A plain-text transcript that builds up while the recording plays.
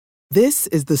This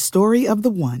is the story of the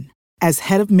one. As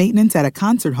head of maintenance at a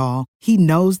concert hall, he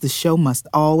knows the show must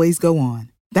always go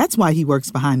on. That's why he works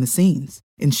behind the scenes,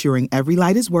 ensuring every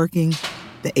light is working,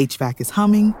 the HVAC is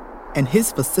humming, and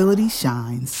his facility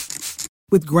shines.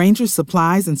 With Grainger's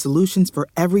supplies and solutions for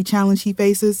every challenge he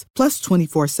faces, plus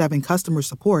 24/7 customer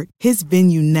support, his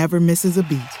venue never misses a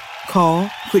beat. Call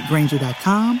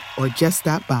quickgrainger.com or just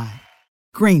stop by.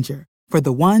 Grainger, for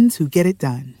the ones who get it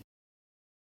done.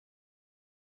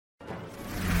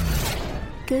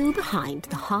 Go behind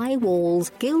the high walls,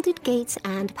 gilded gates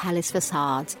and palace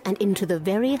facades and into the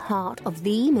very heart of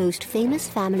the most famous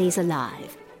families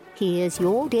alive. Here's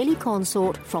your daily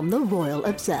consort from the Royal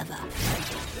Observer.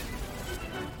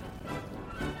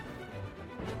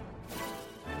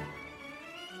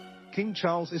 King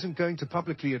Charles isn't going to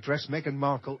publicly address Meghan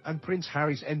Markle and Prince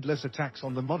Harry's endless attacks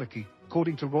on the monarchy,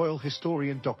 according to royal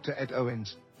historian Dr. Ed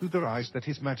Owens, who theorized that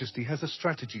His Majesty has a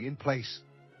strategy in place.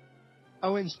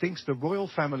 Owens thinks the royal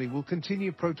family will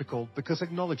continue protocol because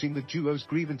acknowledging the duo's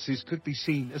grievances could be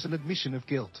seen as an admission of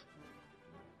guilt.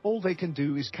 All they can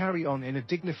do is carry on in a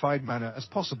dignified manner as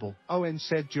possible, Owens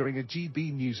said during a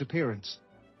GB News appearance.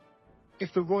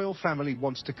 If the royal family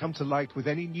wants to come to light with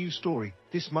any new story,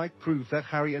 this might prove that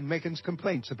Harry and Meghan's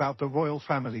complaints about the royal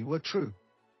family were true.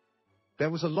 There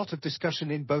was a lot of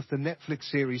discussion in both the Netflix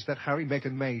series that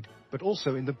Harry-Meghan made, but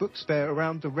also in the book Spare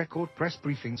around the record press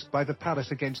briefings by the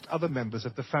palace against other members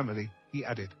of the family, he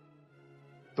added.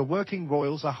 The working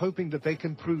royals are hoping that they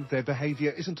can prove their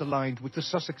behavior isn't aligned with the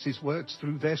Sussexes' words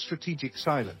through their strategic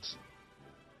silence.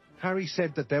 Harry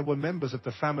said that there were members of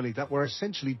the family that were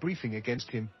essentially briefing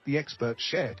against him, the expert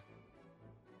shared.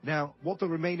 Now, what the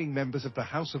remaining members of the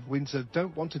House of Windsor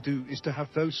don't want to do is to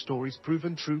have those stories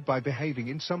proven true by behaving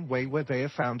in some way where they are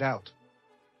found out.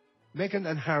 Meghan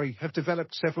and Harry have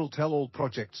developed several tell-all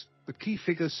projects, but key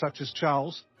figures such as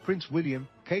Charles, Prince William,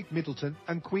 Kate Middleton,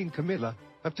 and Queen Camilla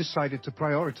have decided to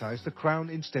prioritize the crown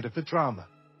instead of the drama.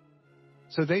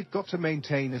 So they've got to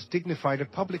maintain as dignified a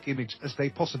public image as they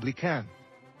possibly can.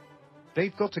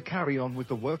 They've got to carry on with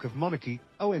the work of monarchy,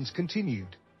 Owens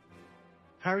continued.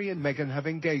 Harry and Meghan have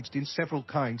engaged in several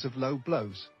kinds of low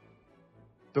blows.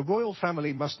 The royal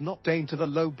family must not deign to the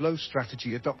low blow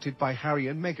strategy adopted by Harry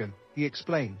and Meghan, he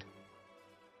explained.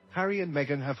 Harry and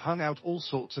Meghan have hung out all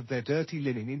sorts of their dirty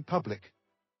linen in public.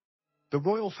 The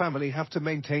royal family have to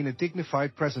maintain a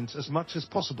dignified presence as much as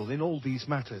possible in all these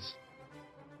matters.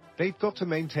 They've got to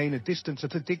maintain a distance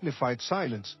at a dignified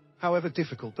silence, however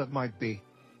difficult that might be.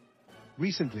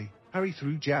 Recently, Harry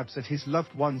threw jabs at his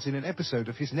loved ones in an episode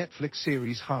of his Netflix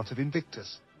series Heart of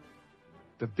Invictus.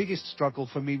 The biggest struggle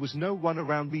for me was no one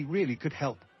around me really could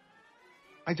help.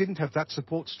 I didn't have that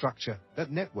support structure, that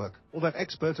network, or that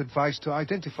expert advice to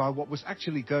identify what was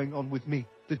actually going on with me,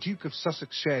 the Duke of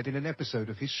Sussex shared in an episode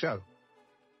of his show.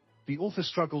 The author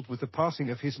struggled with the passing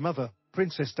of his mother,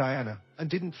 Princess Diana, and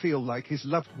didn't feel like his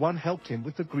loved one helped him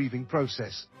with the grieving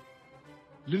process.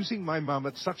 Losing my mum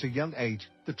at such a young age,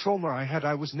 the trauma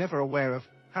I was never aware of,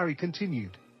 Harry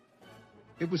continued.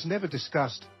 It was never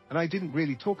discussed, and I didn't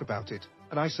really talk about it,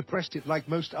 and I suppressed it like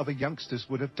most other youngsters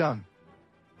would have done.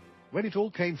 When it all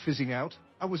came fizzing out,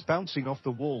 I was bouncing off the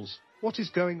walls. What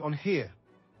is going on here?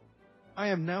 I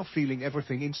am now feeling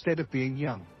everything instead of being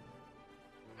young.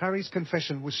 Harry's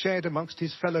confession was shared amongst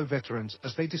his fellow veterans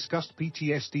as they discussed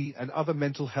PTSD and other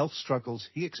mental health struggles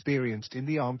he experienced in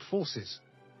the armed forces.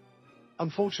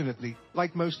 Unfortunately,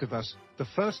 like most of us, the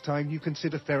first time you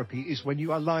consider therapy is when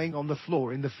you are lying on the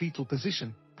floor in the fetal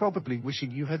position, probably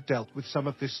wishing you had dealt with some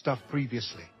of this stuff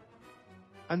previously.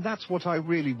 And that's what I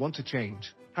really want to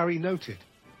change, Harry noted.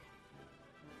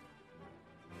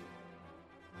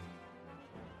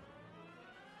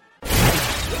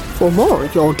 For more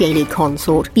of your daily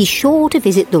consort, be sure to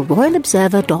visit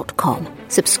theroyalobserver.com.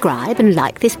 Subscribe and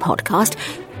like this podcast.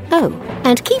 Oh,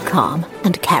 and keep calm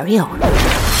and carry on.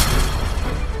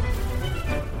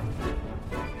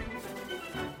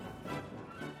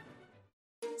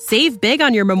 Save big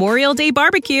on your Memorial Day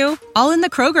barbecue, all in the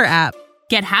Kroger app.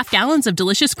 Get half gallons of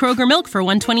delicious Kroger milk for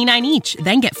 $1.29 each.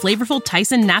 Then get flavorful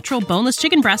Tyson natural boneless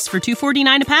chicken breasts for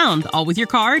 $2.49 a pound, all with your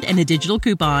card and a digital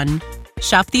coupon.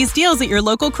 Shop these deals at your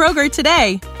local Kroger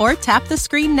today, or tap the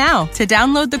screen now to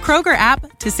download the Kroger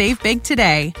app to save big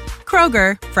today.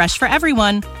 Kroger, fresh for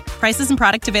everyone. Prices and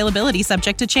product availability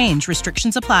subject to change.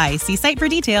 Restrictions apply. See site for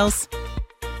details.